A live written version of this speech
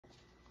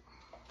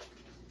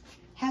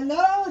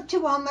Hello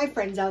to all my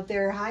friends out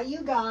there. Hi,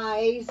 you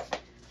guys.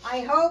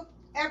 I hope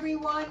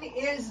everyone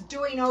is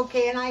doing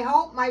okay, and I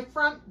hope my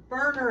front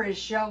burner is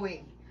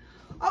showing.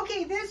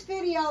 Okay, this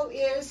video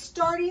is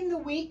starting the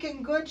week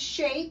in good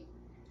shape.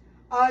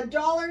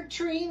 Dollar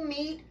Tree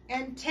meat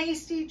and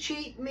tasty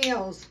cheat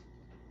meals.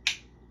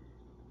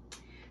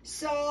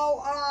 So,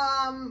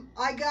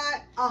 I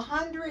got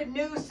 100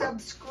 new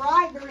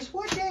subscribers.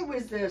 What day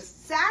was this?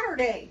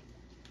 Saturday.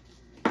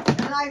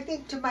 And I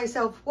think to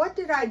myself, what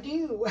did I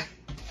do?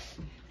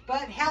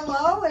 But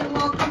hello and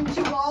welcome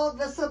to all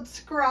the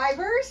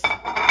subscribers.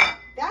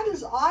 That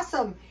is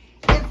awesome.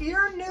 If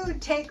you're new,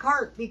 take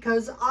heart,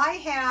 because I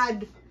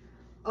had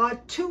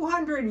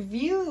 200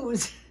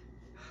 views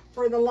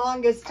for the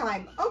longest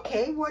time.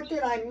 Okay, what did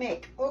I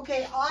make?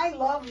 Okay, I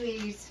love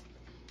these.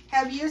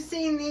 Have you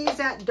seen these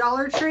at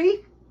Dollar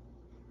Tree?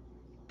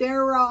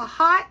 They're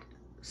hot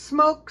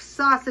smoked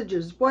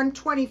sausages,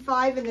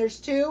 $1.25, and there's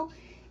two.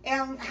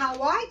 And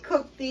how I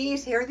cook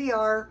these, here they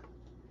are.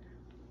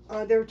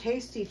 They're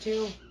tasty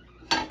too.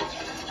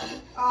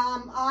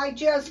 I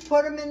just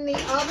put them in the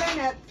oven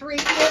at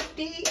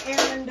 350,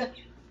 and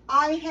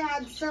I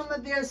had some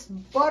of this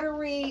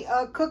buttery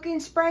cooking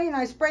spray, and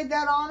I sprayed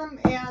that on them,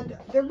 and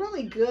they're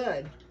really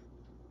good.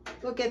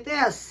 Look at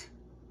this.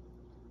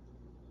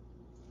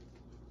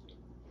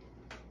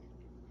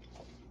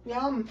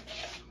 Yum.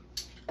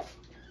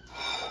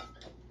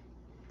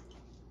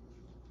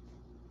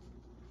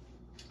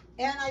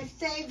 And I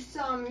saved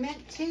some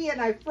mint tea and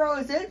I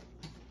froze it.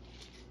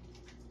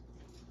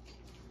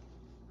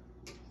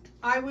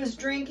 I was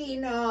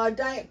drinking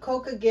Diet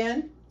Coke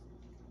again.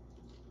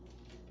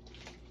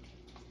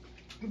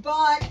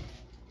 But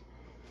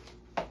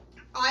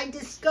I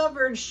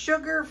discovered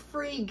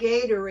sugar-free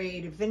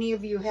Gatorade, if any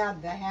of you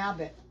have the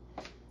habit.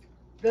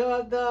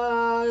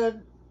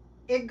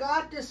 It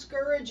got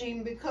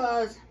discouraging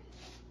because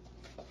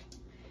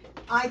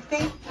I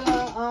think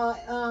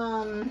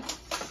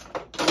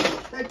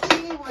the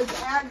tea was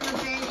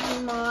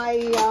aggravating my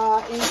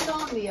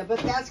insomnia, but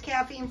that's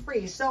caffeine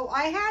free. So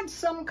I had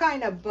some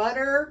kind of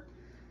butter.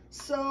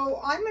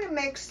 So I'm going to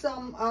make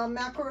some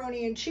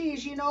macaroni and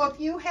cheese. You know, if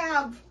you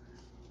have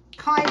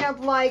kind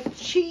of like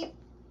cheap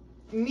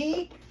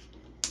meat,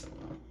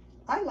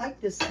 I like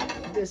this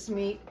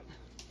meat.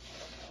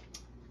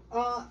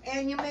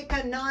 And you make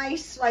a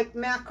nice like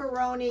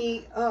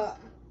macaroni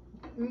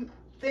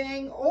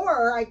thing,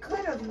 or I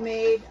could have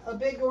made a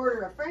big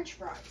order of French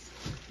fries.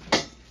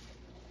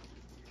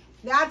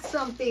 That's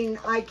something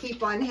I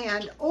keep on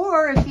hand.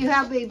 Or if you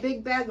have a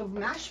big bag of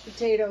mashed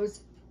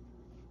potatoes,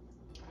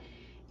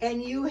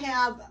 and you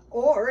have,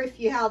 or if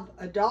you have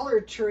a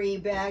Dollar Tree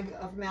bag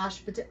of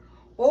mashed potatoes,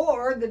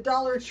 or the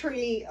Dollar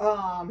Tree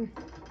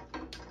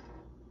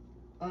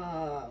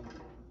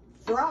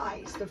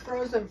fries, the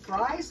frozen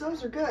fries,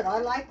 those are good. I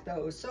like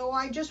those. So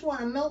I just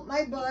want to melt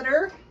my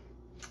butter.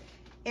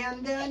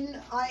 And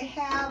then I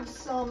have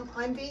some,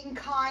 I'm being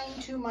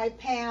kind to my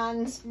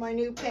pans, my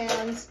new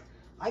pans.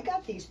 I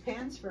got these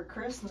pans for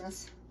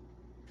Christmas.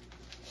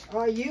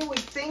 You would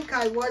think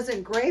I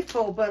wasn't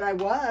grateful, but I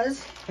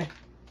was.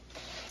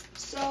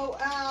 So,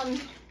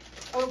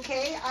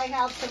 okay, I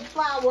have some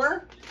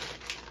flour.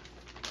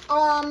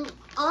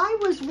 I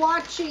was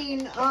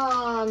watching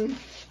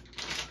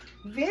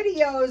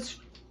videos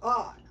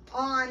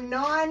on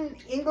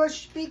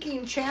non-English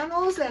speaking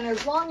channels, and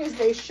as long as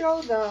they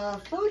show the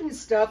food and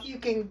stuff, you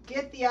can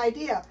get the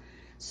idea.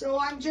 So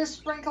I'm just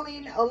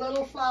sprinkling a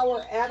little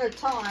flour at a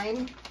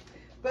time.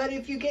 But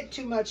if you get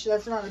too much,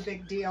 that's not a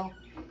big deal.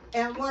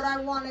 And what I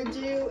want to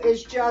do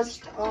is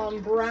just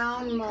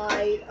brown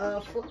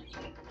my,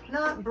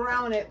 not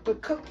brown it,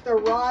 but cook the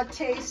raw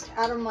taste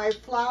out of my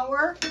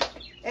flour.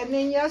 And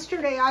then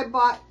yesterday I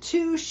bought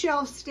 2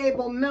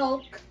 shelf-stable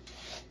milk,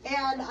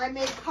 and I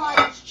made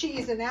cottage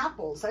cheese and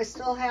apples. I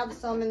still have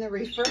some in the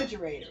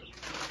refrigerator.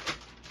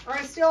 Or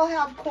I still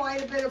have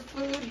quite a bit of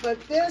food, but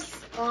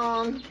this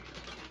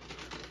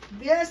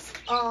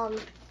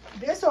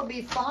will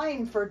be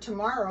fine for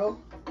tomorrow.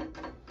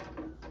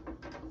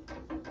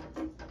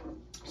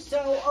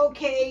 So,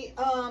 okay,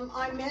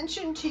 I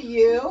mentioned to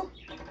you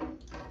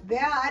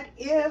that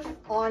if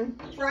on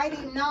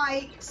Friday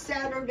night,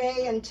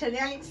 Saturday, and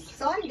tonight's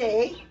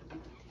Sunday,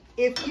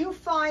 if you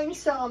find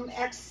some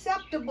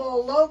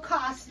acceptable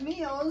low-cost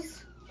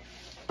meals,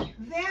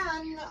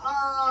 then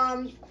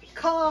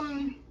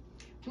come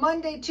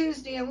Monday,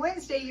 Tuesday, and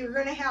Wednesday, you're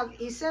going to have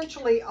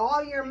essentially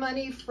all your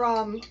money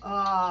from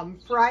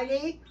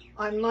Friday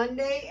on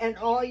Monday, and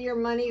all your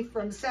money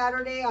from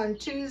Saturday on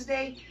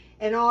Tuesday,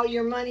 and all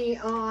your money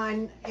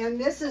on, and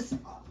this is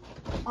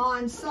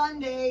on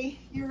Sunday,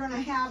 you're going to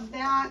have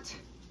that.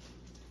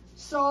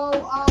 So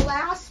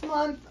last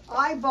month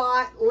I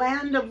bought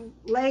Land of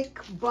Lake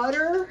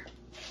butter,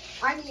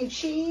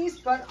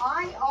 cheese, but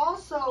I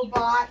also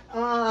bought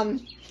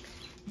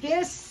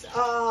this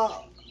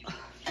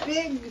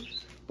big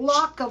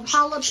block of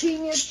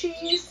jalapeno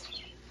cheese.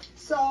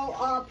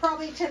 So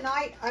probably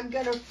tonight I'm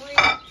going to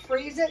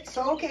freeze it.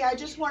 So okay, I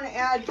just want to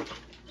add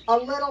a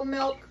little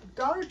milk.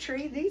 Dollar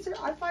Tree,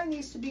 I find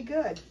these to be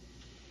good.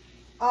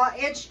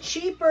 It's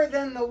cheaper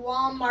than the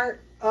Walmart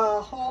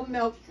whole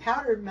milk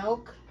powdered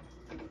milk.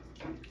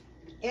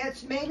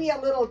 It's maybe a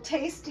little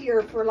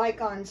tastier for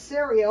like on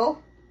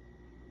cereal.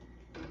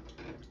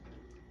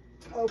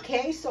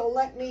 Okay, so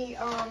let me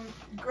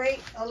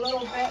grate a little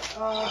bit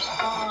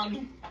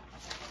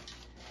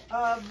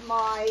of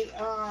my,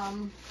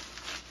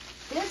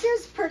 this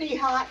is pretty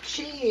hot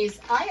cheese.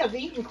 I have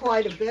eaten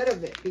quite a bit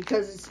of it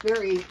because it's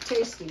very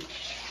tasty.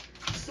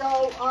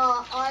 So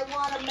I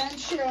want to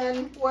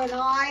mention when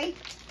I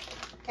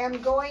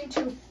am going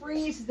to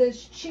freeze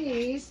this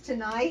cheese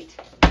tonight.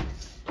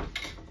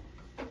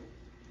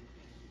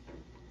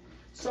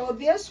 So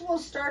this will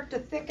start to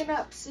thicken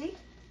up, see?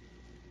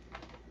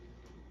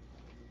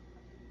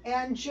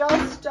 And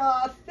just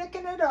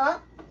thicken it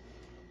up.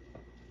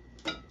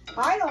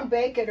 I don't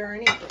bake it or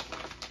anything.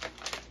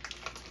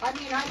 I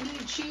mean, I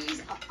need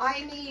cheese.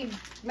 I need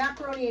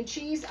macaroni and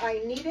cheese.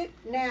 I need it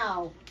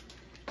now.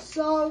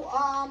 So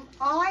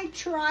I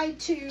try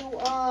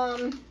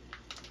to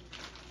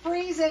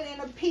freeze it in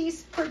a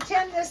piece.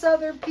 Pretend this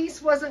other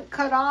piece wasn't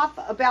cut off,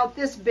 about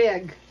this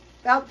big.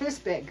 About this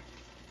big.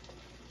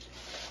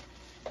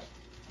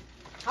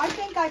 I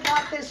think I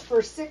got this for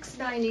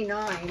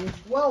 $6.99.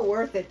 Well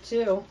worth it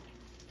too.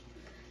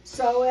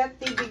 So at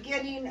the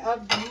beginning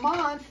of the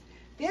month,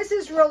 this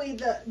is really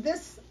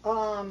this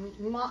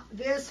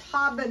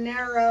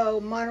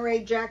habanero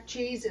Monterey Jack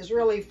cheese is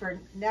really for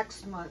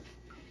next month.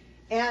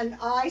 And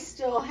I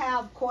still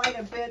have quite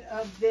a bit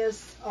of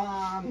this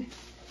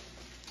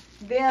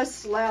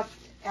this left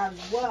as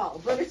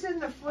well, but it's in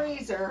the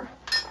freezer.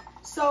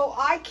 So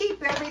I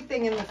keep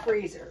everything in the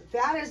freezer.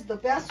 That is the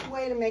best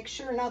way to make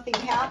sure nothing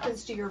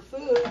happens to your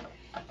food.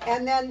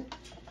 And then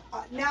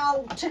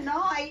now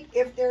tonight,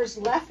 if there's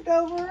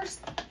leftovers,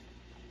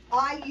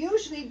 I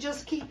usually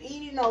just keep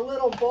eating a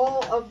little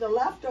bowl of the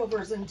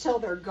leftovers until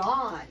they're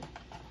gone.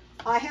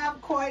 I have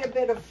quite a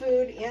bit of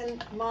food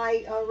in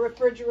my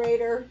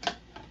refrigerator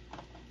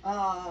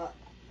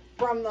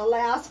from the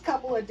last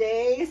couple of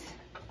days,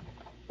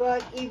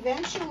 but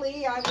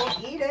eventually I will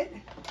eat it.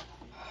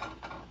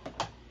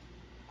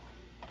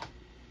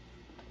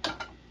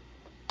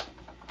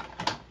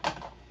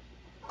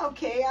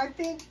 Okay, I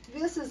think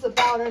this is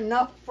about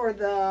enough for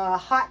the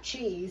hot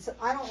cheese.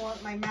 I don't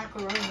want my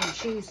macaroni and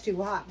cheese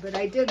too hot, but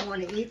I did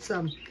want to eat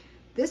some.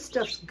 This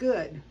stuff's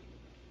good.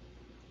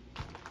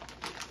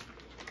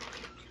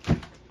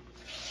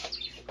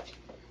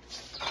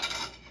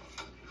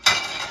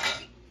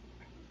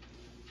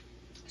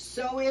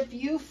 So if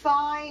you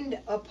find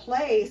a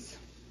place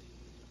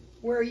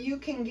where you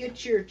can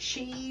get your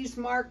cheese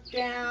marked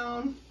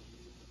down,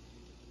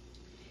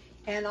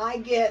 and I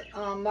get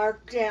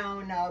marked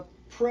down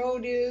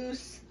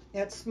produce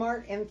at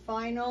Smart and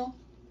Final.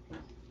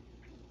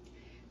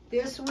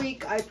 This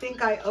week I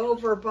think I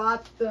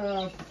overbought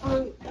the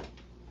fruit.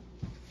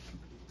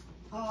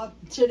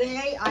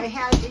 Today I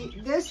had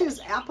this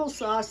is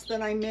applesauce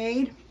that I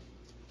made.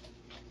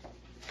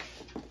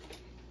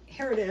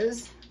 Here it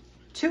is.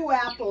 2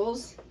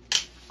 apples.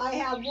 I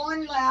have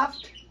 1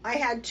 left. I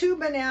had 2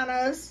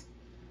 bananas.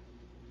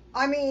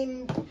 I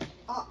mean,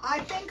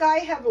 I think I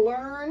have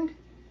learned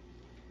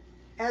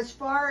as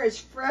far as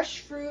fresh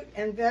fruit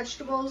and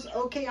vegetables.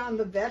 Okay, on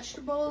the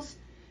vegetables,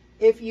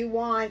 if you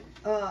want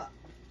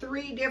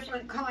 3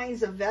 different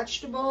kinds of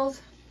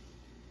vegetables,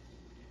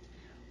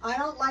 I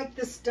don't like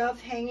the stuff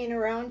hanging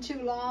around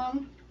too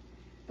long,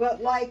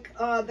 but like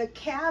the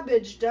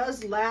cabbage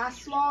does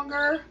last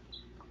longer.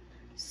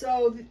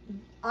 So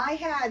I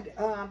had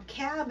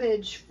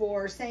cabbage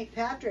for St.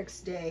 Patrick's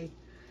Day.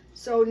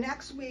 So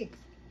next week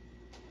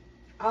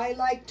I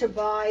like to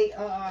buy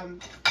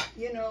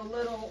you know,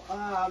 little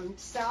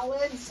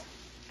salads.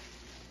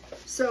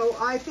 So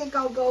I think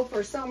I'll go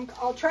for some,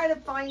 I'll try to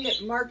find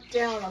it marked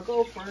down. I'll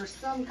go for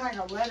some kind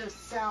of lettuce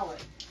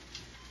salad.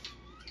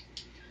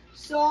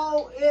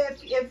 So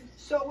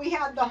so we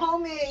had the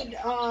homemade,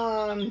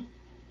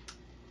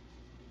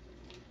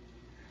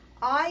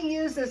 I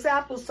use this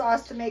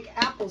applesauce to make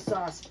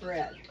applesauce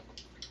bread.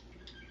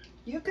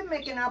 You can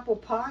make an apple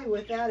pie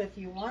with that if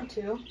you want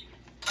to.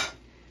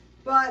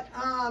 But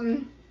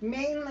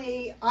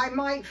mainly I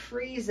might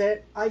freeze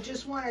it. I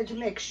just wanted to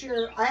make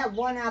sure. I have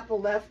 1 apple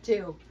left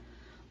too.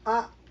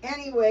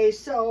 Anyway,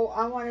 so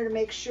I wanted to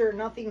make sure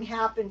nothing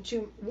happened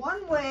to.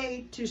 One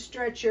way to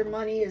stretch your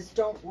money is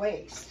don't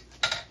waste.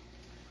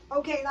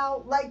 Okay,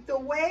 now like the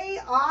way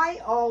I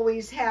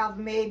always have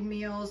made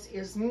meals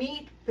is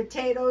meat,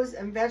 potatoes,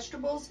 and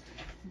vegetables.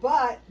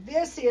 But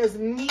this is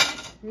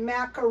meat,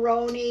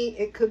 macaroni.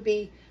 It could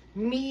be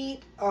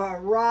meat,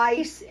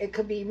 rice. It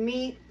could be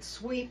meat,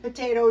 sweet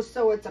potatoes.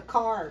 So it's a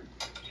carb.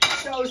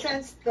 So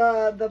since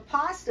the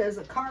pasta is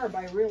a carb,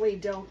 I really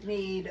don't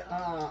need.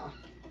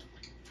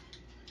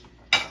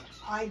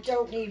 I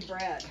don't need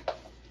bread.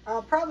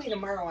 Probably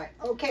tomorrow.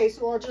 Okay,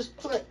 so I'll just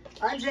put.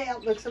 I'd say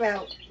it looks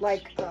about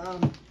like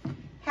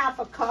half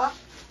a cup.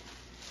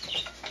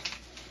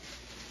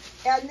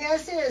 And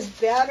this is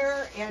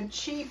better and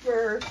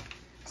cheaper.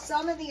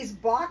 Some of these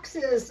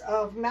boxes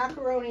of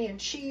macaroni and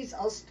cheese,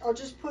 I'll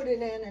just put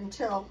it in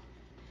until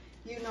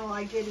You know,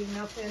 I get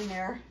enough in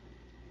there.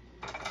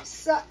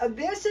 So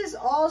this is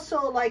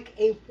also like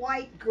a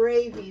white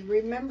gravy.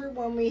 Remember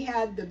when we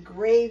had the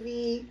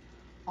gravy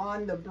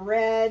on the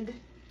bread?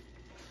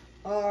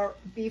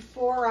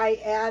 Before I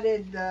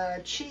added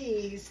the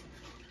cheese,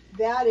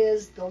 that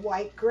is the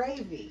white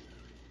gravy.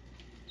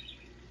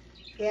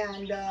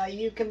 And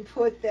you can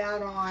put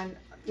that on,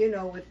 you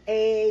know, with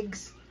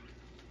eggs.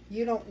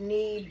 You don't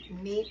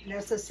need meat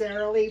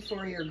necessarily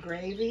for your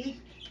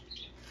gravy.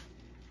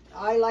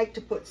 I like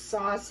to put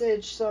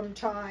sausage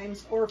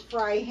sometimes, or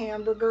fry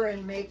hamburger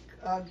and make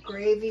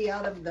gravy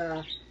out of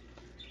the...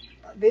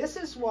 This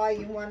is why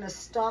you want to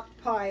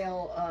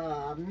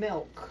stockpile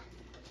milk.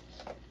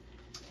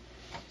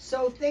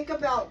 So think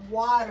about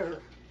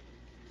water.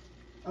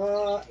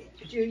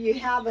 Do you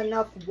have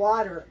enough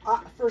water?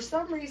 For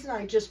some reason,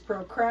 I just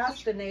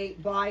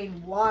procrastinate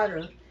buying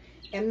water.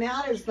 And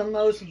that is the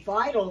most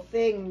vital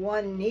thing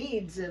one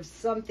needs if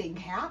something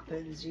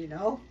happens, you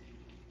know.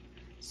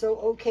 So,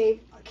 okay,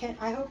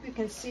 I hope you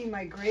can see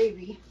my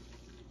gravy.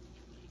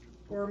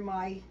 Or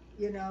my,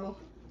 you know,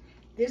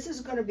 this is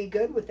going to be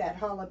good with that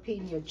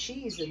jalapeno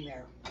cheese in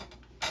there.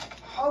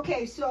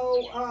 Okay,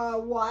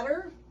 so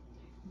water,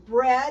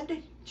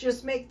 bread,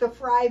 just make the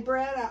fry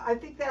bread. I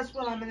think that's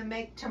what I'm going to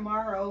make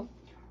tomorrow.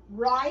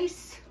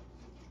 Rice,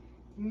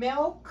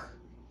 milk,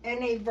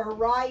 and a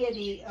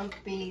variety of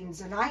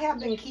beans. And I have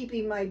been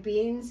keeping my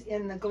beans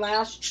in the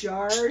glass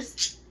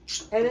jars.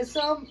 And it's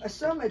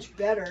so much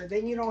better.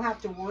 Then you don't have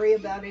to worry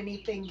about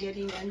anything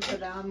getting into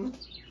them.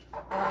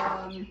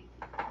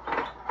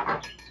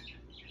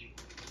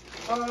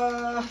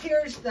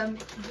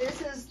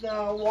 This is the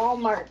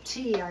Walmart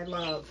tea I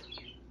love.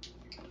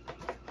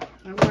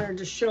 I wanted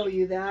to show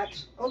you that.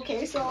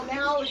 Okay, so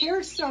now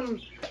here's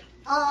some,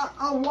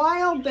 a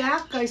while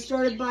back I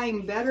started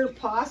buying better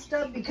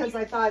pasta because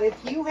I thought if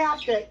you have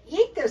to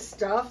eat this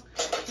stuff,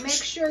 make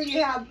sure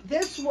you have,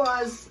 this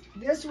was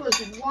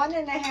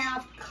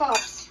 1.5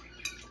 cups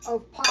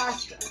of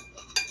pasta.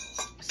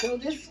 So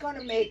this is going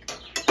to make,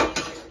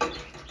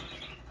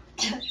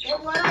 and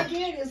what I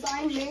did is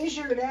I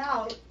measured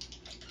out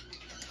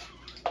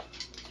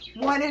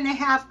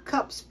 1.5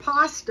 cups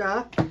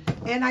pasta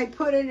and I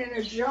put it in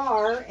a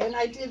jar, and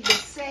I did the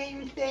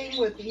same thing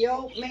with the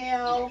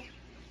oatmeal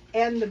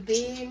and the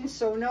beans,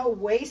 so no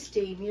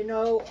wasting, you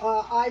know.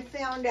 I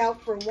found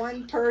out for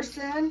one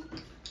person,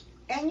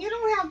 and you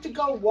don't have to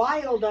go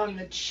wild on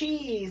the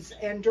cheese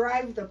and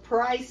drive the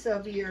price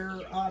of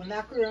your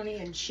macaroni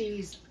and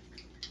cheese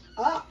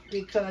up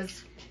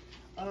because,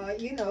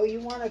 you know,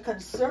 you want to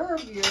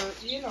conserve your,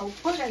 you know,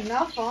 put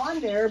enough on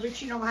there, but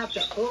you don't have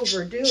to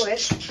overdo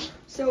it.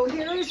 So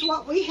here is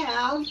what we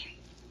have.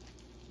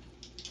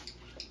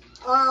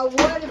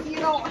 What if you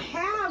don't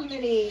have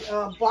many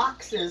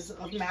boxes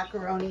of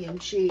macaroni and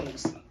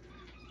cheese?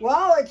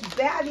 Well, it's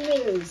bad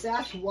news,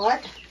 that's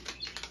what.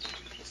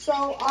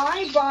 So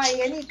I buy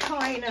any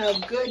kind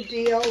of good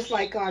deals,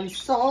 like on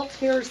salt.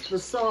 Here's the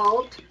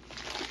salt.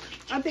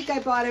 I think I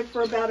bought it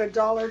for about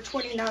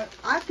 $1.29.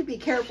 I have to be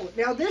careful.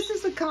 Now this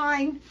is the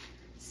kind,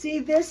 see,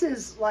 this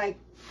is like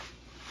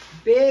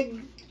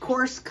big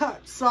coarse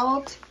cut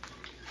salt.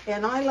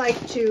 And I like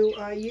to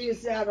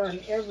use that on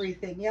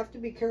everything. You have to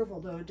be careful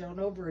though, don't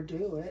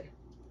overdo it.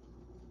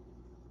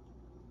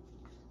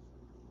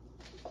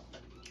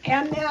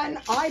 And then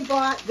I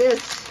bought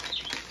this.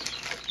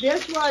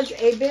 This was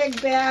a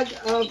big bag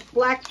of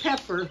black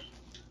pepper.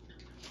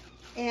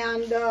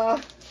 And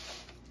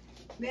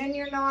then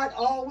you're not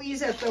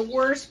always at the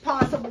worst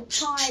possible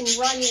time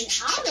running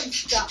out of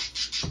stuff.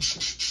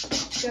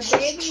 The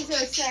babies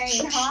are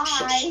saying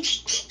hi.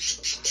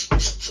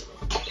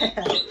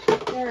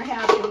 They're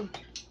happy.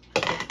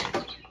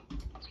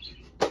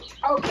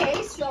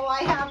 Okay, so I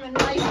have a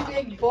nice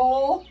big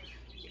bowl.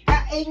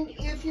 And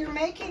if you're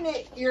making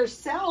it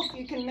yourself,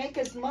 you can make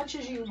as much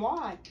as you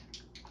want.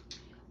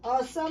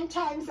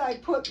 Sometimes I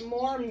put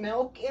more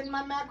milk in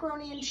my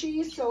macaroni and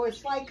cheese, so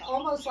it's like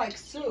almost like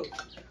soup.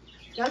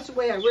 That's the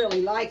way I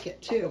really like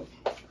it too.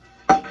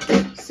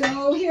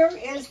 So here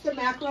is the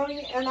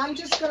macaroni, and I'm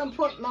just going to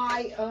put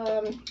my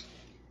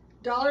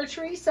Dollar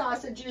Tree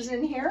sausages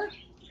in here.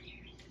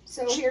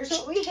 So here's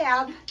what we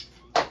have.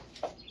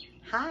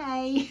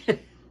 Hi.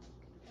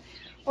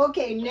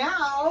 Okay,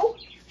 now,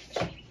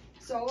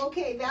 so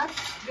okay,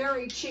 that's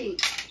very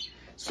cheap.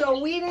 So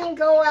we didn't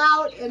go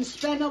out and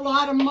spend a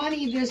lot of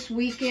money this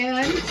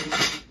weekend.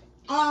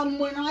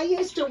 When I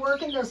used to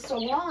work in the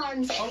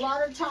salons, a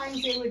lot of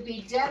times they would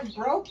be dead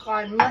broke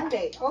on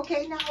Monday.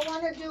 Okay, now I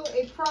want to do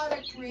a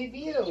product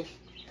review.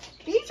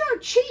 These are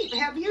cheap.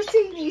 Have you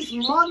seen these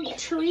mug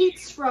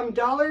treats from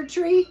Dollar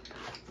Tree?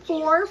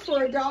 4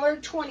 for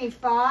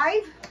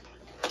 $1.25.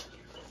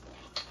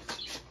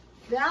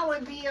 That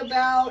would be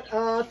about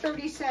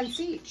 30 cents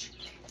each.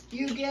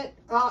 You get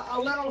a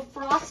little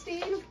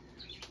frosting,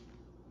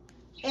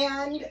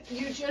 and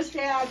you just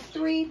add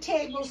 3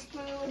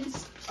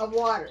 tablespoons of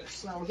water.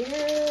 So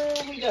here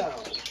we go.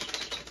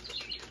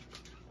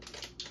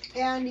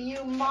 And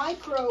you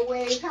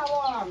microwave, how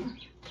long?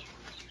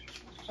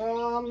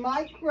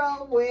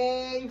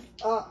 Microwave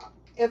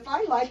if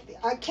I like,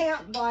 I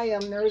can't buy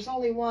them. There's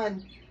only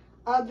one.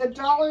 The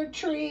Dollar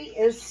Tree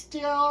is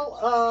still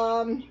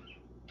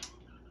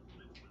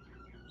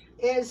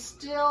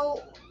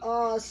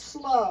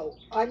slow.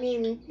 I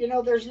mean, you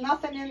know, there's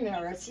nothing in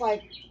there. It's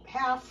like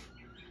half.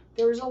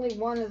 There's only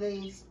one of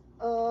these.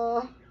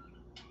 1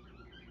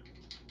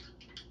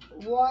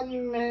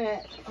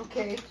 minute.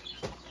 Okay.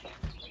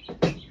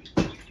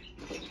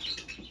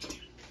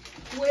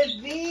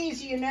 With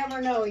these, you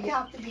never know. You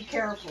have to be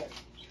careful.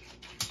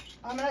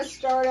 I'm going to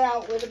start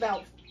out with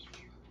about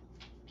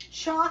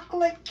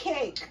chocolate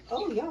cake.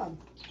 Oh, yum.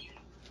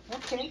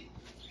 Okay.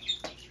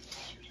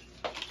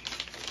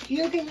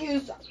 You can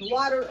use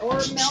water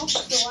or milk.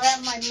 So I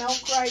have my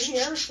milk right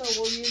here. So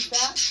we'll use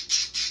that.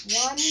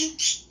 1,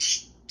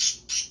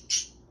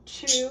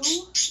 2,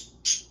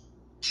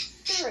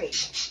 3.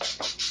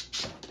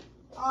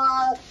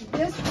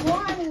 This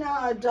one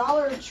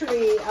Dollar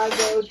Tree I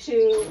go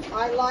to,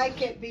 I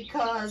like it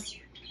because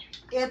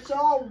it's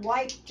all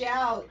wiped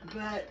out,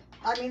 but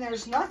I mean,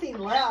 there's nothing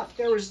left.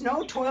 There was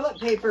no toilet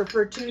paper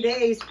for 2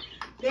 days.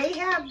 They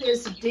have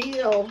this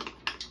deal,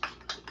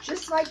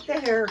 just like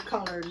the hair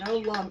color, no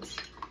lumps.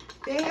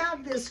 They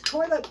have this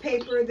toilet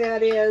paper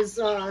that is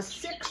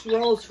 6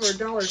 rolls for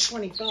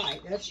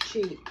 $1.25. That's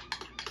cheap.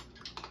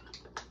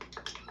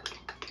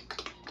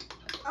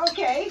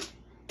 Okay.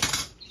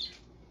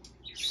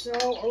 So,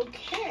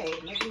 okay,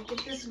 let me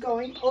get this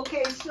going.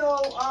 Okay,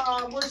 so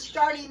we're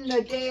starting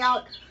the day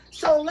out.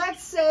 So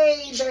let's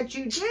say that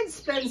you did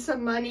spend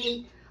some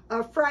money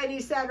Friday,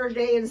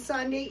 Saturday, and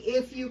Sunday.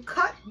 If you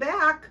cut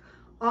back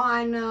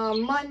on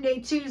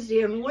Monday,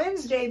 Tuesday, and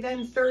Wednesday,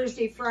 then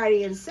Thursday,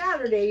 Friday, and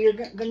Saturday, you're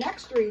the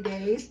next 3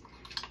 days.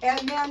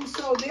 And then,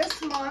 so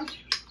this month,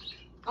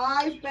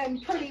 I've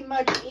been pretty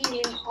much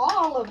eating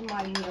all of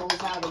my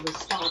meals out of the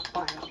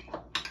stockpile.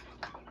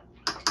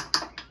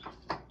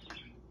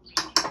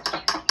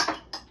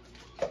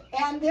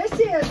 And this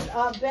is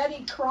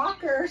Betty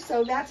Crocker,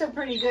 so that's a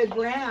pretty good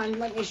brand.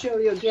 Let me show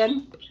you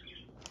again.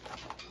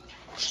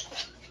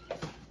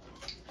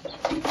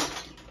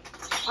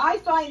 I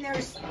find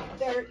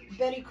their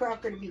Betty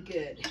Crocker to be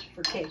good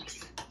for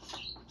cakes.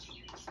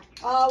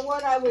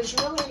 What I was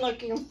really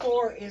looking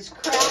for is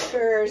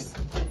crackers,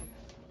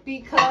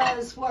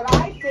 because what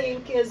I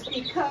think is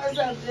because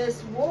of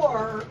this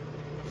war,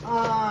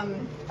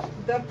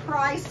 the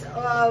price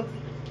of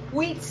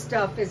wheat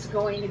stuff is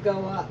going to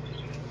go up.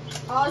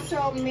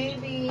 Also,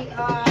 maybe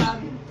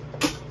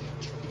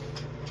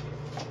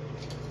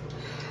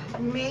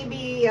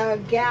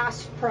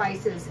gas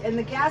prices, and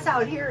the gas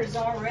out here is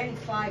already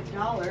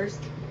 $5.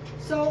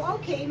 So,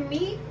 okay,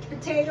 meat,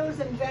 potatoes,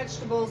 and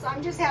vegetables.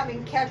 I'm just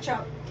having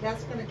ketchup.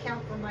 That's going to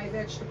count for my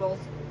vegetables.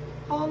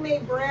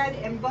 Homemade bread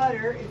and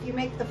butter. If you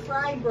make the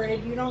fried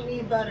bread, you don't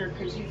need butter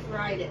because you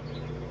fried it.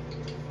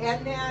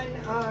 And then,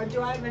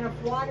 do I have enough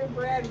water,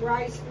 bread,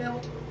 rice,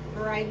 milk,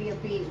 variety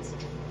of beans?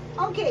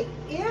 Okay,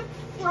 if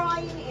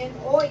frying in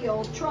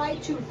oil, try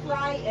to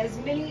fry as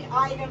many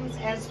items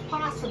as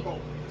possible.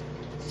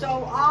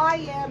 So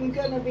I am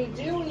going to be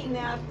doing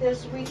that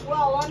this week.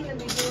 Well, I'm going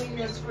to be doing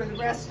this for the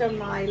rest of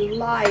my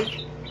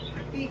life,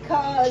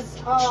 because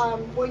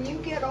when you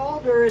get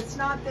older, it's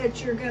not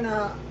that you're going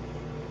to,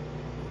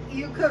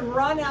 you could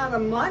run out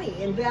of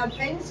money and bad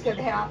things could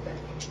happen.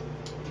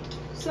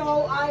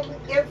 So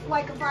if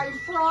I'm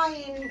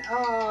frying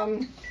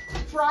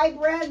fry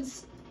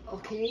breads,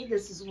 okay,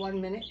 this is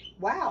 1 minute.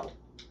 Wow.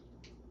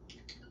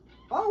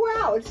 Oh,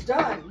 wow, it's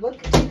done.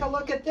 Look, take a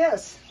look at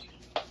this.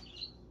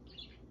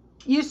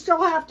 You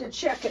still have to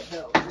check it,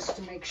 though, just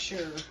to make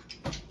sure.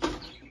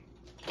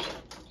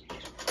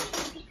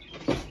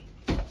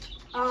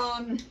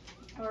 All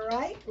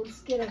right,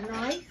 let's get a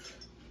knife.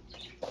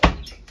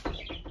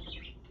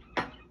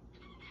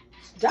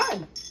 It's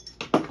done.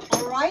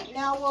 All right,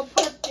 now we'll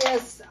put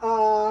this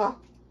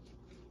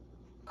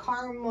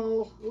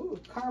caramel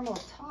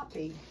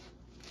topping.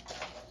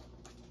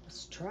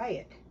 Let's try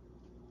it.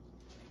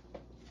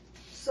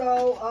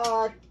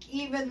 So,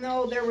 even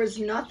though there was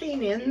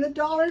nothing in the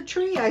Dollar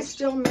Tree, I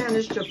still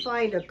managed to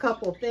find a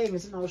couple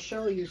things, and I'll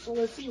show you. So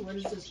let's see, what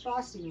does this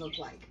frosting look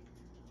like?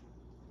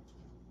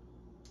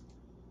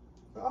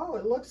 Oh,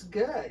 it looks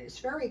good. It's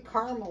very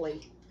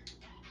caramely.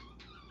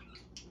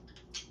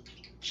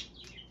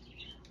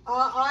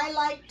 I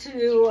like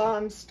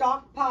to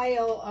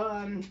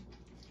stockpile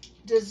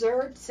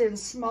desserts in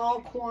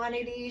small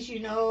quantities, you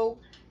know.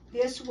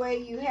 This way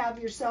you have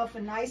yourself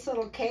a nice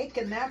little cake,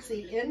 and that's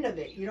the end of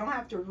it. You don't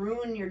have to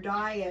ruin your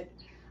diet.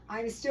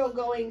 I'm still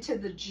going to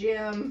the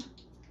gym,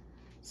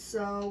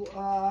 so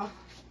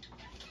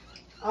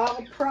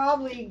I'll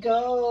probably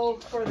go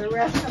for the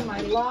rest of my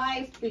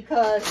life,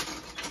 because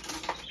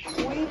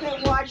we've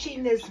been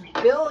watching this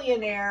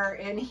billionaire,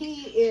 and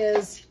he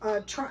is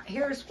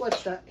here's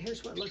what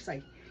it looks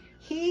like.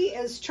 He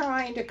is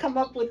trying to come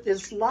up with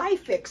this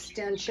life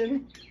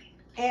extension.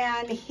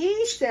 And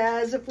he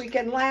says if we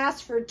can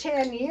last for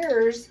 10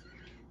 years,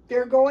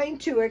 they're going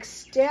to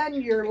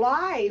extend your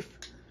life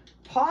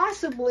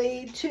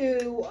possibly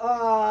to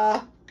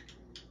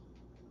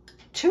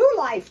 2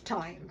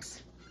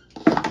 lifetimes.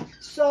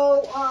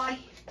 So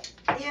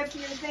if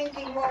you're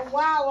thinking, well,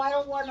 wow, I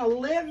don't want to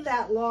live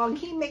that long,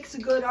 he makes a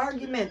good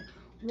argument.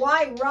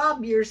 Why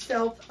rob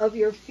yourself of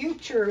your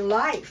future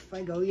life?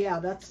 I go, yeah,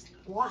 that's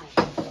why.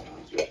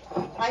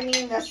 I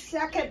mean, the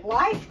second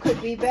life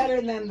could be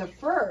better than the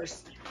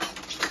first.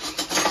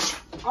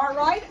 All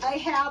right, I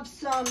have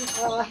some,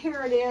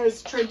 here it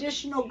is,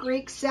 traditional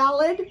Greek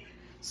salad.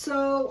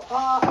 So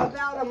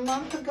about a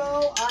month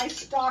ago, I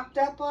stocked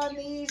up on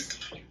these.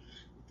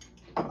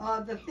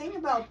 The thing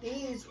about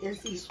these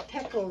is these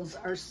pickles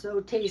are so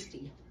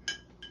tasty.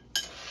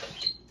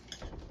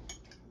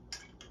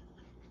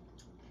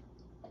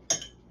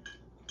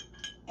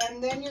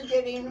 And then you're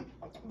getting,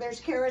 there's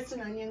carrots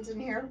and onions in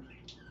here.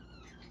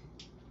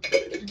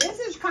 This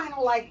is kind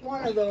of like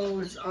one of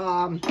those,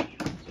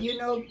 you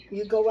know,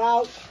 you go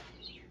out.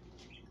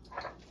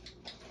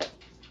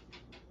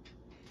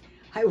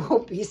 I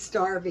won't be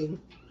starving.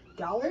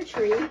 Dollar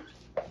Tree.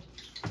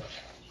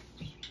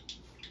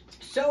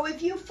 So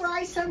if you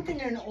fry something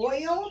in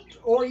oil,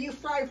 or you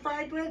fry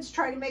fried breads,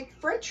 try to make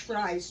French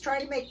fries, try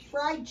to make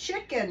fried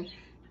chicken.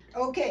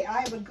 Okay,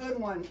 I have a good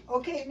one.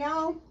 Okay,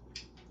 now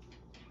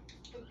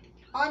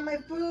on my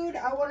food,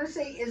 I want to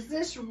say, is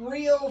this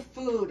real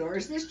food, or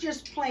is this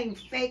just plain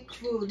fake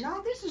food?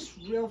 No, this is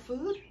real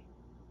food.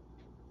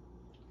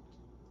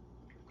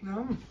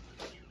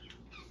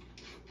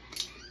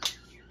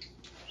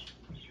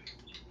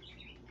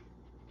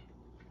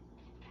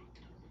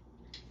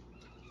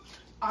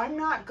 I'm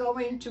not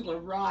going to a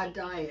raw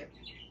diet.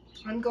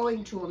 I'm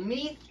going to a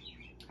meat,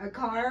 a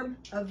carb,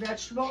 a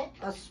vegetable,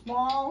 a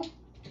small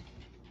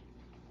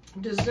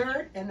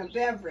dessert, and a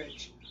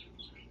beverage.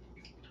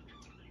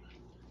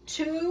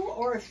 2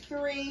 or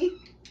 3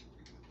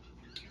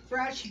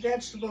 fresh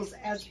vegetables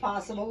as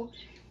possible,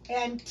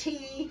 and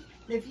tea.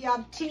 If you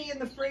have tea in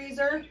the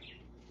freezer,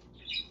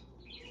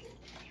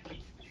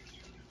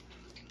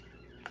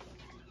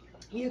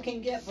 you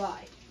can get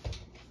by.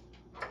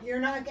 You're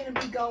not going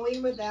to be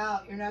going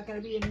without. You're not going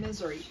to be in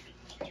misery.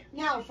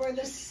 Now, for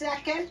the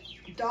second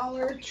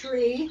Dollar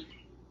Tree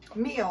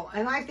meal,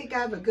 and I think I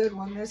have a good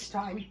one this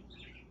time.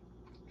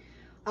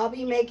 I'll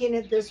be making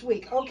it this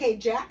week. Okay,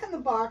 Jack in the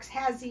Box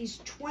has these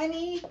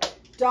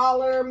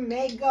 $20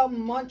 mega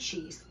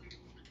munchies.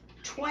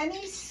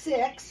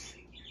 26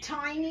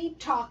 tiny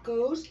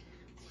tacos,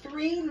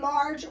 3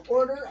 large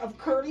order of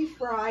curly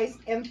fries,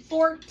 and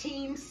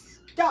 14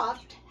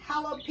 stuffed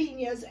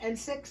jalapenos and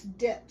 6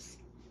 dips.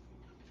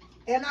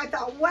 And I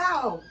thought,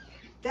 wow,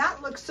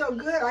 that looks so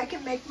good. I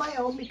can make my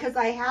own because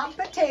I have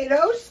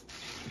potatoes.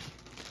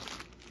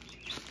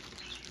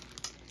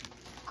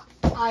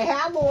 I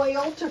have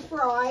oil to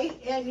fry.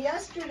 And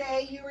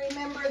yesterday, you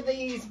remember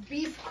these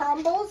beef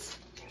crumbles?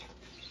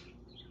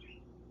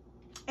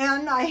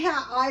 And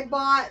I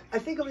bought, I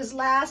think it was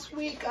last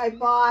week, I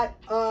bought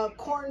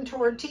corn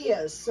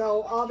tortillas.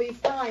 So I'll be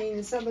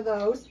frying some of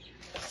those.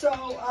 So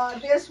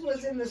this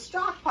was in the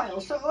stockpile.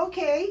 So,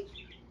 okay,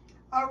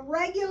 a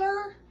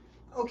regular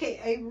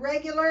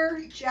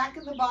Jack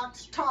in the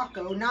Box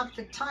taco, not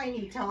the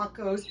tiny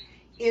tacos,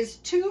 is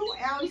 2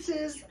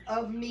 ounces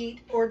of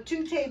meat, or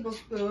 2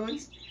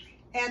 tablespoons,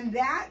 and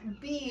that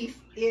beef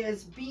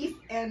is beef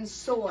and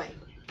soy.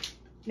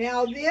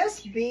 Now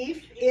this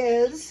beef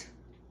is,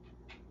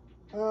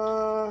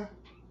 the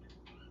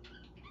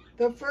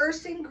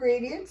first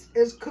ingredients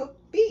is cooked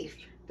beef.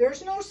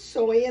 There's no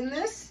soy in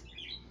this,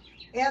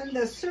 and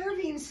the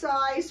serving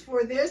size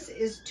for this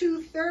is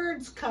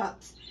 2/3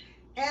 cups.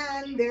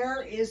 And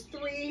there is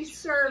 3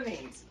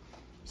 servings.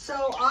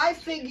 So I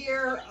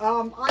figure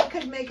I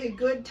could make a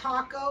good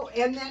taco,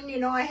 and then, you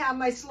know, I have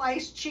my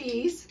sliced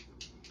cheese.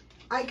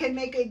 I could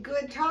make a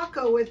good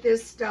taco with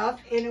this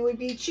stuff, and it would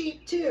be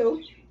cheap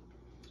too.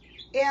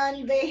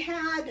 And they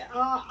had,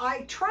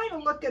 I tried to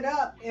look it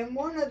up, and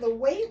one of the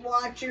Weight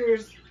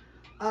Watchers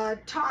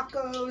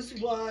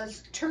tacos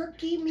was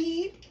turkey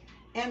meat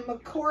and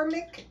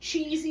McCormick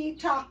cheesy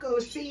taco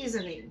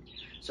seasoning.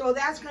 So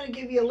that's going to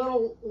give you a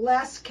little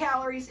less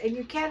calories, and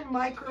you can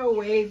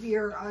microwave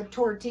your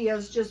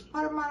tortillas. Just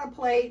put them on a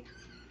plate,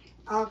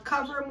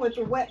 cover them with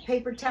a wet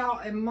paper towel,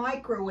 and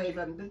microwave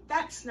them. But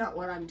that's not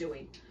what I'm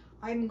doing.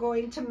 I'm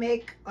going to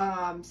make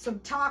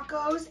some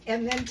tacos,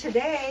 and then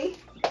today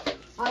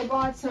I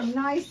bought some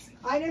nice,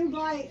 I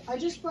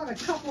just bought a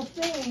couple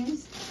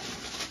things.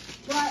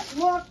 But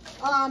look,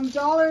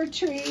 Dollar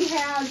Tree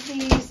has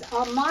these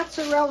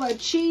mozzarella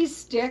cheese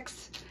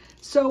sticks.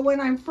 So when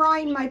I'm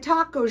frying my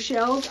taco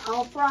shells,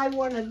 I'll fry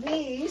one of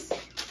these.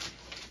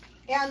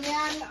 And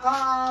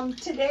then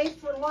today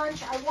for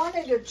lunch, I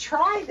wanted to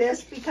try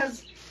this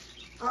because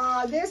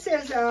this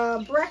is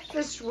a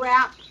breakfast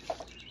wrap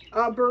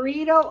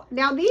burrito.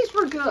 Now these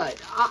were good.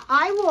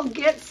 I will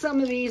get some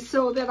of these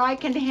so that I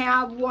can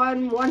have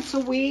one once a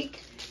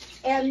week.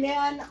 And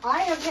then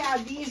I have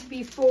had these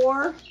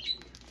before,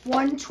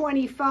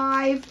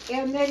 $1.25.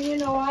 And then, you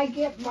know, I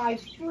get my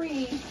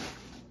free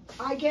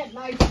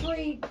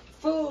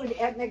food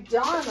at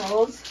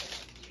McDonald's.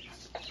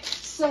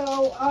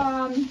 So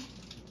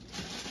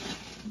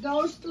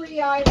those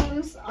 3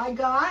 items I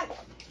got.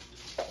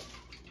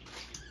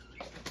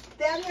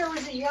 then there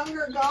was a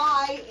younger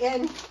guy,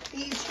 and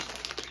these,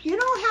 you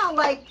know how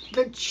like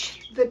the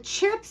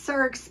chips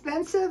are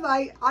expensive?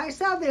 I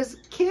saw this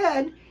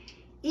kid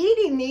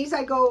eating these.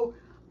 I go,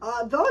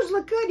 those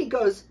look good. He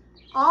goes,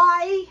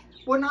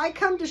 when I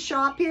come to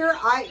shop here,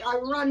 I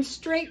run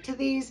straight to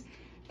these,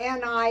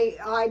 and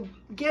I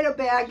get a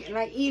bag and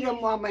I eat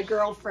them while my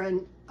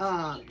girlfriend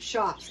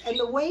shops. And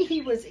the way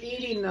he was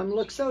eating them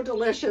looked so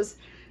delicious.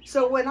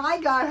 So when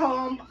I got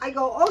home, I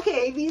go,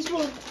 okay, these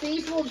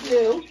will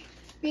do,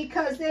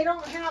 because they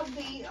don't have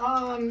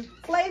the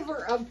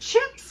flavor of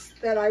chips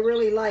that I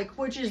really like,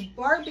 which is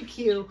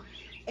barbecue.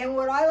 And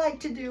what I like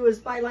to do is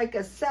buy like a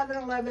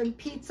 7-Eleven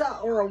pizza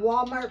or a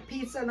Walmart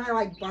pizza, and I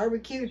like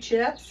barbecue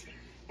chips,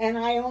 and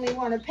I only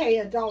want to pay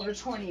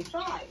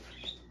 $1.25.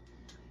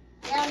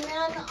 And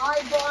then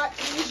I bought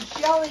these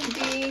jelly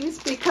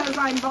beans because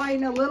I'm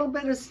buying a little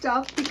bit of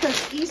stuff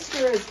because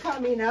Easter is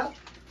coming up.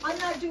 I'm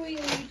not doing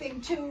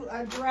anything too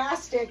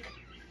drastic.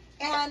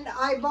 And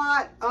I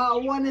bought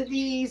one of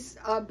these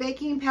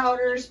baking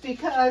powders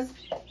because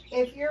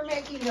if you're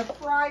making the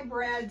fry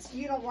breads,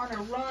 you don't want to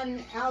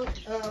run out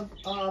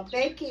of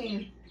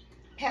baking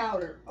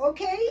powder.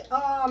 Okay,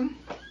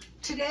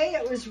 today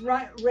it was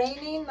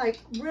raining, like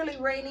really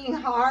raining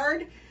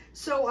hard,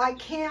 so I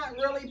can't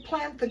really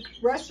plant the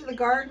rest of the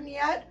garden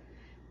yet.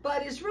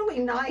 But it's really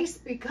nice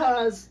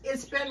because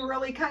it's been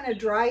really kind of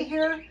dry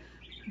here.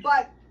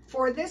 But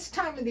for this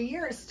time of the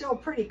year, it's still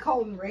pretty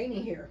cold and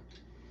rainy here.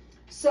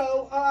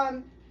 So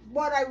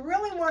what I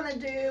really want to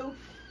do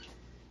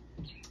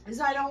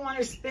is I don't want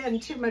to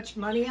spend too much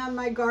money on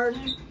my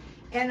garden,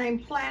 and I'm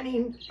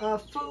planting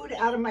food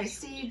out of my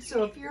seeds.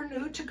 So if you're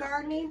new to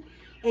gardening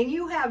and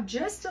you have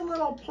just a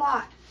little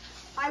plot,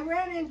 I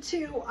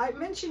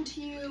mentioned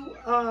to you,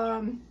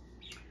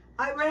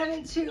 I ran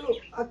into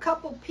a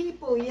couple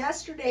people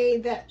yesterday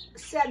that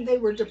said they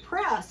were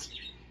depressed.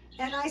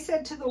 And I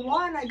said to the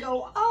one, I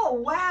go, oh,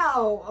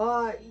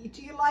 wow,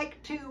 do you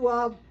like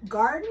to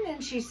garden?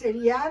 And she said,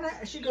 yeah.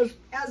 And she goes,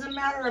 as a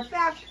matter of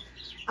fact,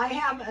 I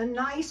have a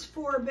nice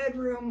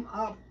 4-bedroom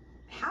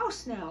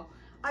house now.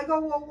 I go,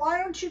 well,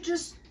 why don't you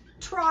just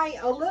try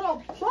a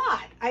little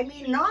plot? I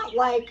mean, not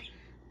like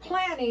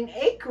planting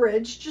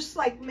acreage, just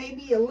like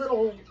maybe a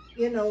little,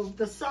 you know,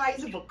 the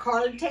size of a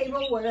card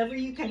table, whatever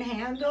you can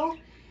handle.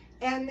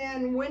 And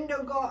then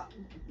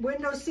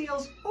window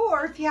seals,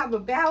 or if you have a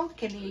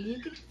balcony, you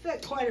could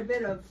fit quite a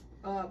bit of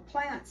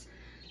plants.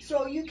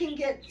 So you can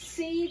get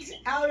seeds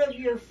out of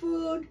your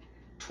food,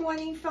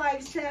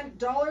 25-cent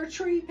Dollar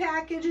Tree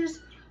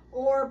packages,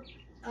 or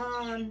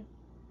Home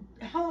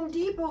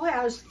Depot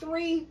has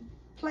 3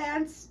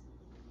 plants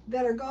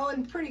that are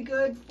going pretty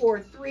good for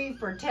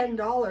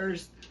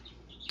 $10.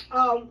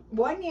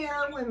 One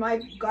year when my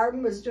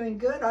garden was doing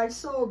good, I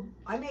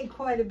made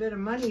quite a bit of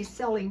money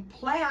selling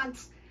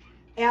plants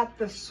at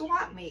the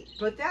swap meet,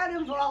 but that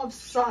involves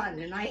sun,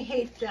 and I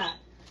hate that.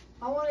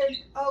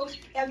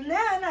 And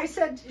then I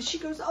said, she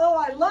goes, oh,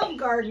 I love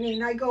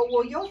gardening. I go,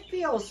 well, you'll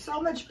feel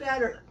so much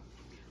better.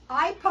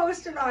 I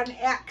posted on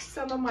X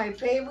some of my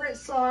favorite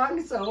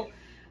songs. So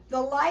the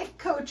life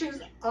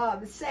coaches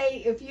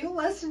say if you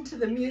listen to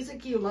the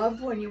music you loved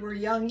when you were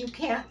young, you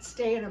can't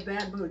stay in a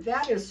bad mood.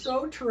 That is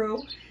so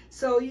true.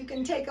 So you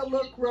can take a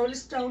look, Rhoda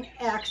Stone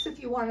X,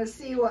 if you want to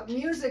see what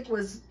music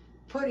was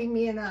putting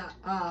me in a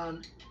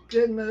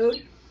good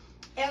mood.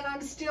 And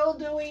I'm still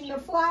doing the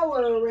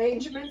flower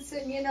arrangements,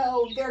 and you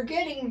know, they're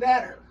getting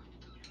better.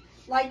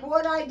 Like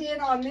what I did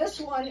on this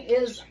one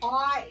is,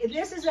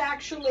 this is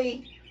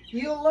actually,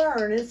 you'll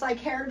learn, it's like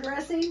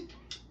hairdressing.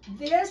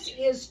 This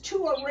is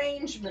 2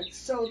 arrangements.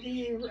 So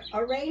the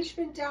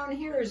arrangement down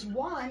here is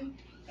 1,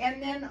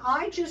 and then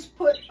I just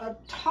put a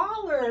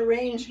taller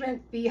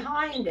arrangement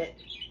behind it.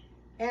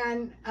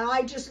 And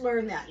I just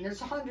learned that, and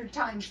it's 100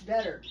 times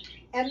better.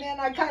 And then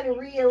I kind of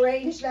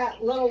rearranged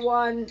that little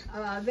one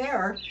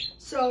there.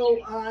 So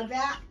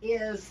that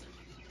is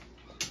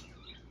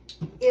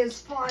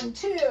fun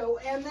too.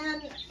 And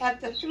then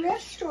at the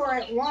thrift store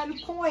at one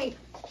point,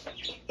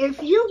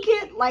 if you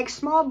get like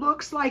small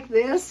books like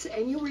this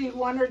and you read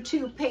 1 or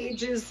 2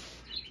 pages,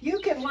 you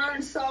can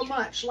learn so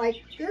much.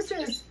 Like this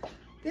is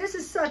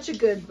such a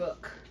good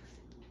book.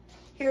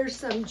 Here's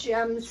some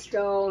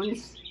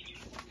gemstones,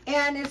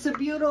 and it's a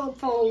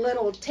beautiful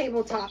little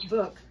tabletop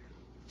book.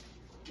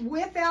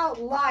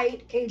 Without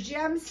light, a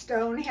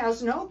gemstone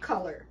has no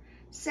color,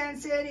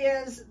 since it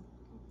is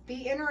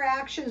the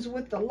interactions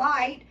with the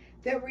light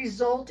that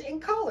result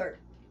in color.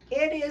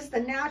 It is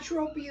the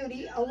natural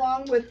beauty,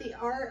 along with the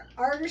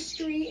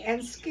artistry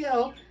and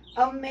skill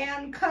of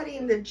man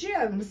cutting the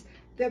gems,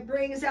 that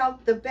brings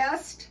out the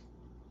best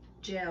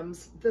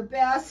gems, the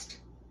best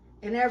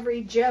in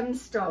every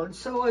gemstone.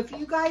 So if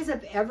you guys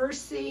have ever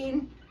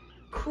seen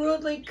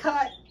crudely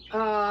cut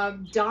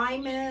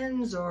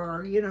diamonds,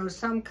 or you know,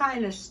 some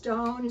kind of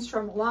stones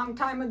from a long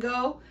time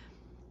ago,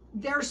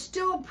 they're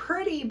still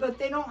pretty, but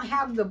they don't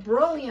have the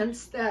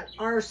brilliance that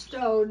our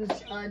stones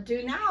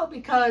do now,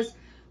 because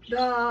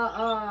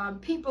the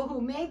people who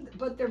made,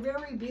 but they're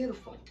very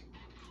beautiful.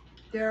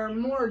 They're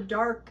more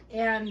dark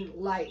and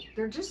light.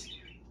 They're just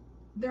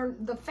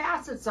the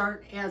facets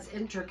aren't as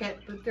intricate,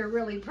 but they're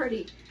really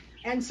pretty.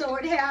 And so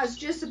it has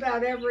just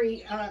about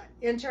every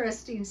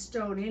interesting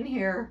stone in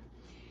here.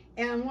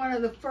 And one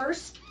of the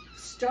first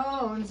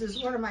stones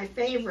is one of my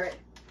favorite,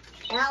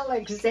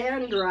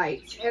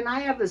 Alexandrites. And I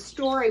have a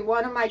story.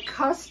 One of my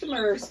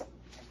customers,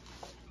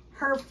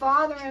 her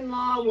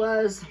father-in-law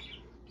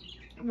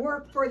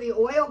worked for the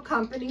oil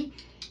company,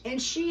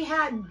 and she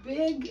had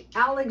big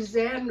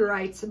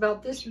Alexandrites,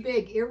 about this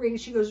big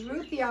earrings. She goes,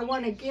 Ruthie, I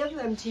want to give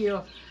them to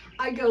you.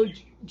 I go,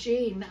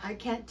 Jean, I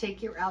can't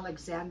take your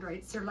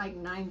Alexandrites. They're like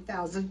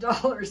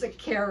 $9,000 a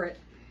carat.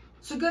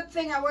 It's a good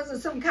thing I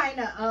wasn't some kind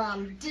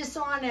of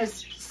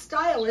dishonest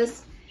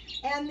stylist.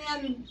 And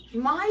then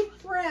my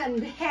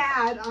friend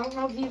had, I don't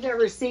know if you've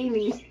ever seen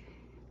these,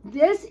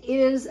 this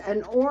is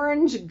an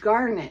orange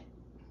garnet.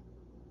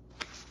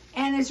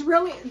 And it's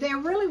really, they're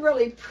really,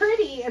 really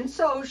pretty. And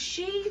so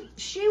she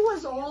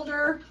was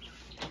older.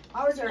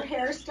 I was her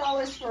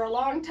hairstylist for a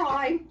long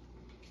time.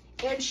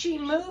 And she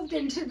moved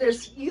into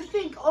this, you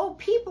think, oh,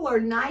 people are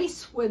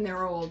nice when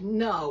they're old.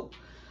 No.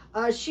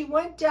 She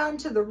went down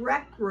to the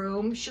rec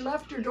room. She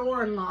left her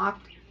door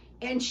unlocked.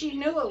 And she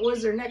knew it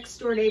was her next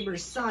door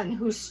neighbor's son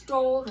who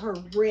stole her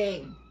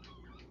ring.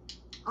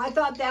 I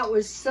thought that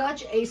was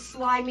such a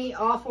slimy,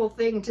 awful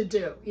thing to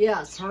do.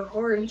 Yes, her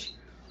orange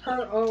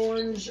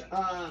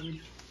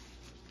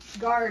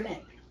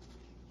garnet.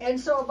 And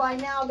so by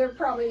now they're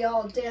probably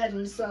all dead,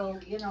 and so,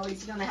 you know,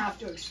 he's going to have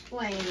to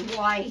explain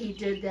why he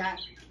did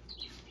that.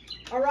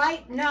 All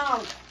right,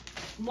 now,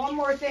 one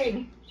more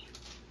thing.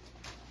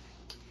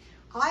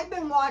 I've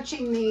been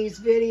watching these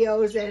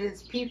videos, and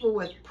it's people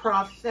with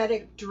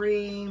prophetic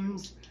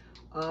dreams,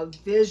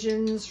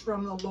 visions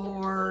from the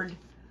Lord.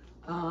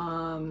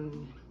 I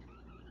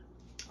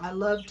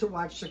love to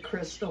watch the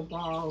crystal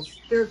balls.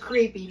 They're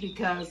creepy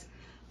because,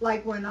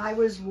 like when I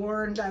was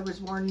warned, never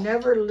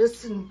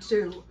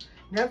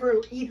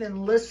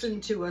even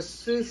listen to a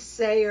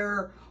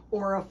soothsayer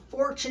or a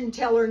fortune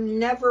teller.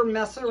 Never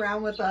mess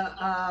around with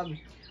a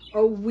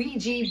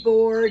Ouija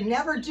board.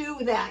 Never do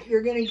that.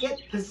 You're going to get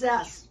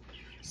possessed.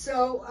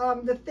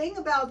 So the thing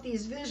about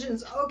these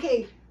visions,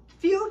 okay,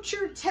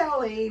 future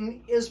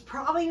telling is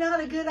probably not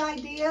a good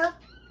idea,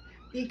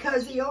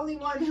 because the only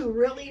one who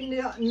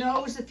really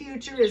knows the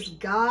future is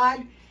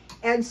God.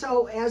 And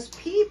so as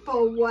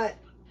people, what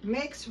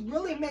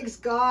really makes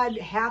God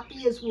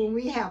happy is when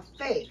we have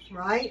faith,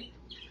 right?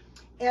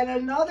 And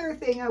another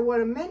thing I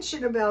want to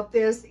mention about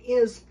this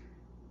is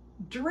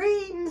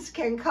dreams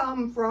can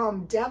come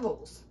from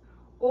devils,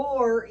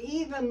 or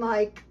even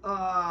like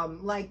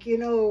you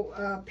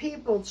know,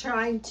 people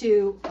trying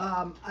to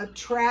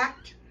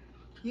attract,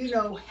 you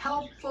know,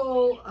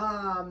 helpful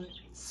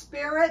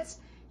spirits.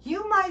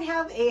 You might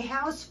have a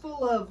house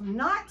full of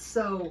not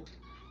so,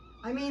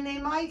 I mean, they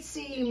might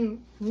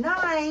seem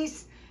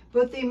nice,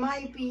 but they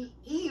might be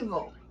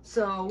evil.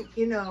 So,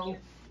 you know,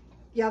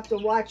 you have to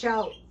watch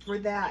out for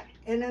that.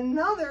 And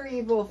another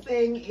evil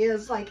thing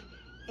is like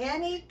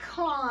any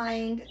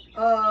kind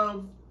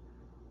of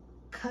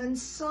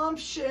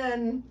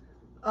consumption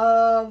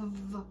of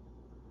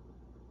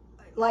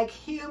like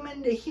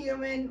human to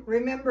human.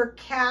 Remember,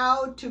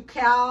 cow to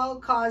cow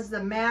caused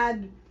the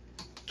mad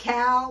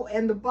cow,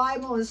 and the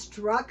Bible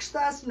instructs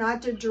us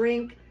not to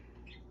drink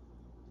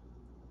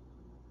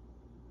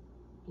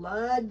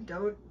blood.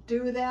 Don't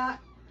do that.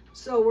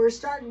 So we're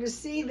starting to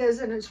see this,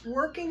 and it's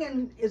working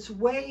in its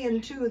way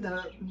into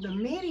the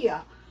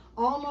media,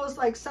 almost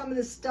like some of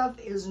this stuff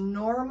is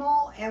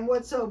normal. And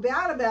what's so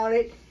bad about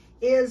it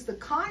is the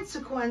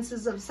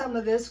consequences of some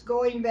of this,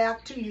 going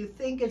back to, you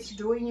think it's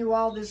doing you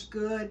all this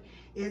good,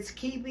 it's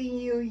keeping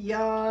you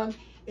young,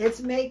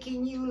 it's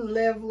making you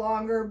live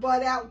longer,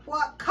 but at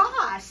what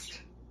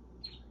cost?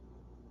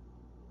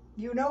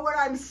 You know what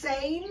I'm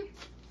saying?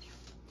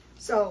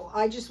 So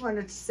I just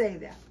wanted to say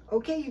that.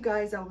 Okay, you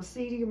guys, I will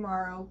see you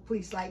tomorrow.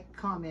 Please like,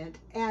 comment,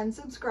 and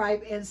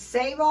subscribe, and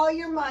save all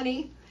your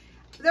money.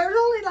 There's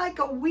only like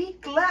a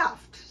week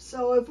left.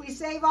 So if we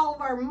save all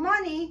of our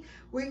money,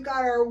 we've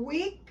got our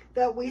week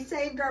that we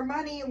saved our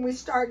money, and we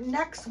start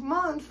next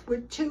month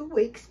with 2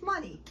 weeks'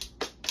 money.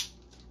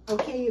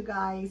 Okay, you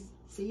guys.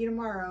 See you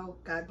tomorrow.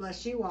 God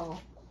bless you all.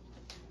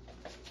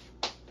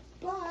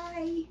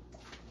 Bye.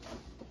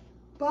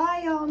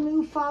 Bye, all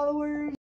new followers.